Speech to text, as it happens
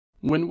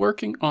When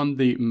working on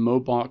the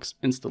Mobox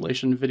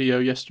installation video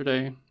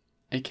yesterday,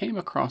 I came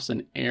across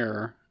an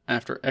error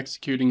after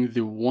executing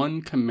the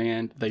one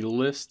command they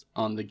list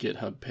on the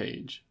GitHub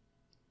page.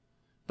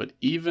 But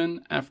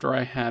even after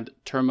I had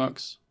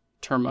Termux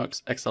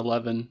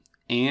X11,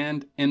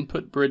 and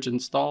Input Bridge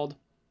installed,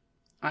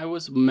 I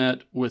was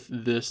met with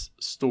this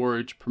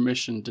storage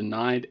permission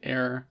denied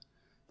error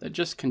that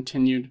just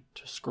continued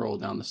to scroll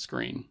down the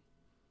screen.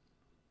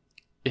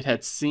 It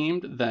had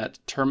seemed that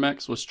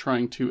Termux was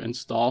trying to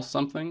install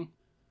something,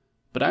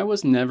 but I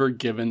was never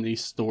given the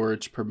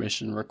storage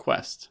permission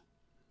request.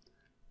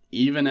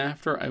 Even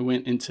after I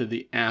went into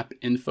the app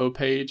info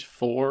page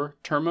for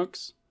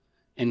Termux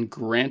and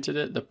granted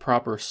it the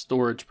proper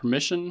storage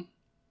permission,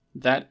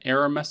 that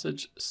error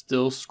message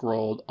still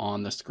scrolled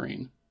on the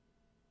screen.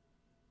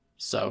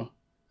 So,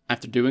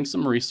 after doing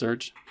some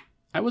research,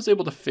 I was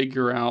able to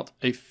figure out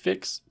a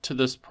fix to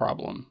this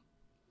problem.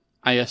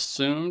 I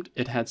assumed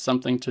it had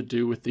something to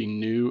do with the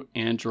new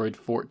Android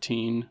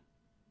 14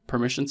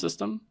 permission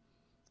system,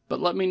 but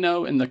let me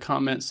know in the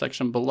comment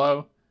section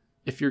below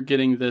if you're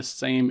getting this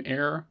same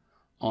error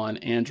on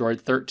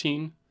Android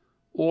 13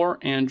 or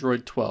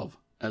Android 12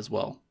 as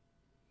well.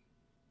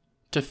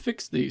 To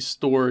fix the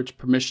storage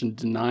permission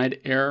denied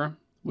error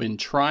when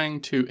trying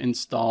to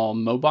install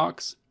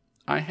Mobox,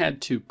 I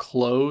had to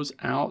close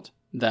out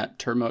that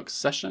Termux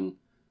session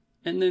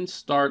and then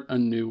start a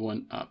new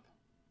one up.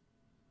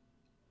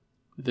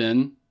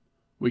 Then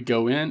we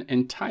go in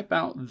and type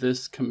out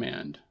this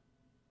command,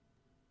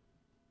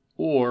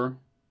 or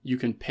you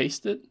can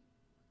paste it,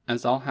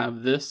 as I'll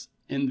have this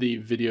in the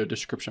video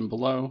description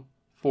below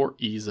for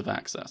ease of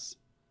access.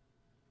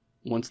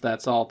 Once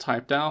that's all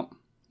typed out,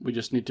 we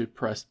just need to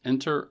press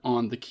enter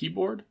on the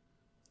keyboard,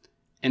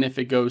 and if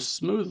it goes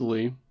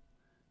smoothly,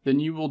 then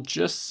you will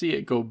just see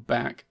it go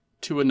back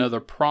to another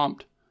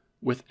prompt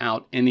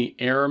without any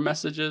error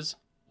messages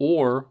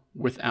or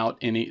without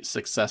any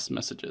success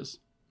messages.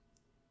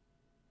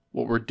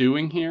 What we're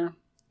doing here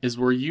is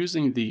we're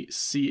using the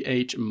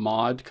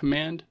chmod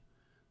command,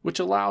 which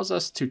allows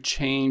us to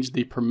change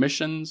the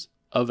permissions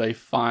of a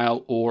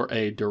file or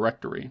a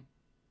directory.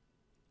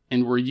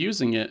 And we're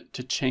using it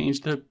to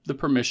change the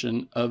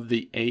permission of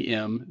the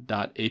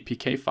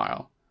am.apk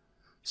file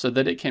so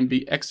that it can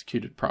be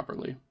executed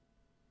properly.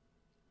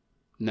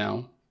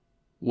 Now,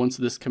 once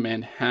this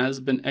command has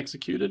been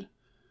executed,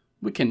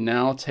 we can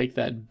now take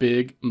that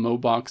big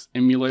Mobox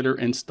emulator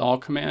install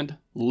command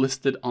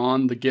listed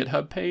on the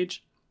GitHub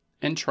page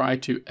and try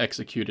to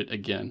execute it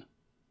again.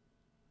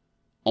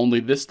 Only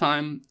this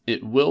time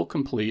it will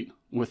complete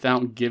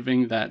without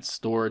giving that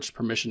storage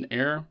permission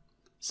error,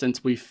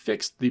 since we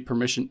fixed the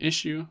permission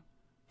issue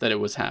that it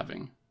was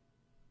having.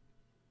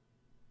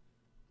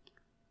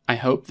 I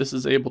hope this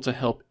is able to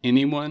help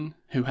anyone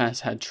who has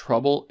had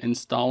trouble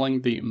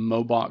installing the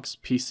Mobox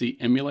PC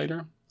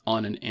emulator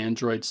on an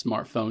Android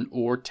smartphone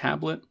or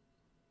tablet.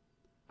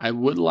 I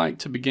would like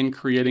to begin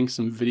creating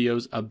some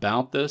videos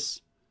about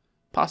this,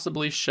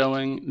 possibly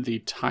showing the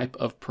type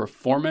of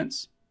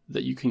performance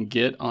that you can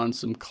get on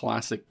some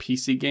classic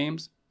PC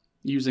games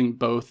using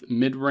both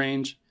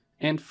mid-range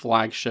and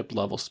flagship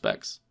level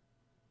specs.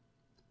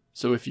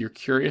 So if you're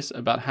curious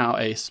about how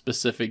a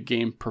specific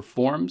game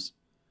performs,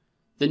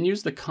 then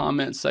use the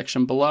comment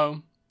section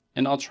below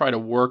and I'll try to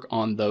work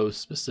on those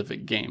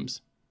specific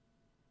games.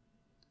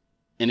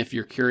 And if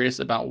you're curious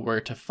about where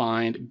to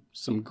find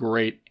some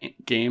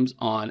great games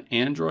on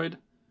Android,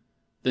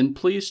 then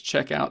please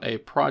check out a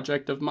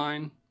project of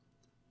mine,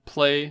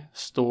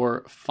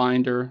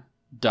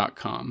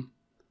 PlayStoreFinder.com.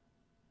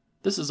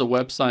 This is a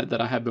website that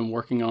I have been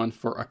working on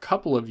for a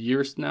couple of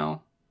years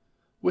now,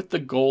 with the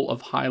goal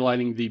of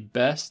highlighting the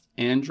best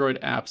Android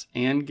apps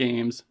and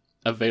games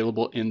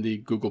available in the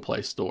Google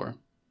Play Store.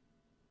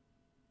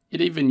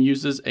 It even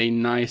uses a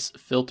nice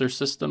filter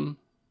system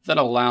that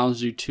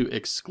allows you to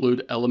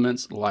exclude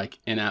elements like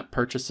in-app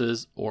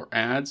purchases or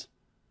ads,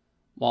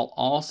 while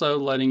also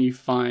letting you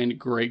find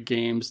great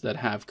games that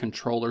have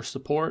controller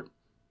support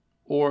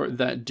or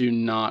that do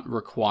not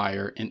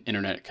require an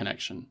internet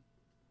connection.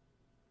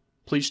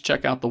 Please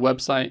check out the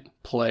website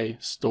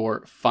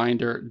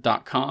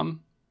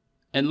PlayStoreFinder.com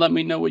and let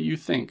me know what you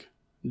think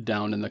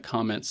down in the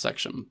comments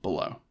section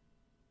below.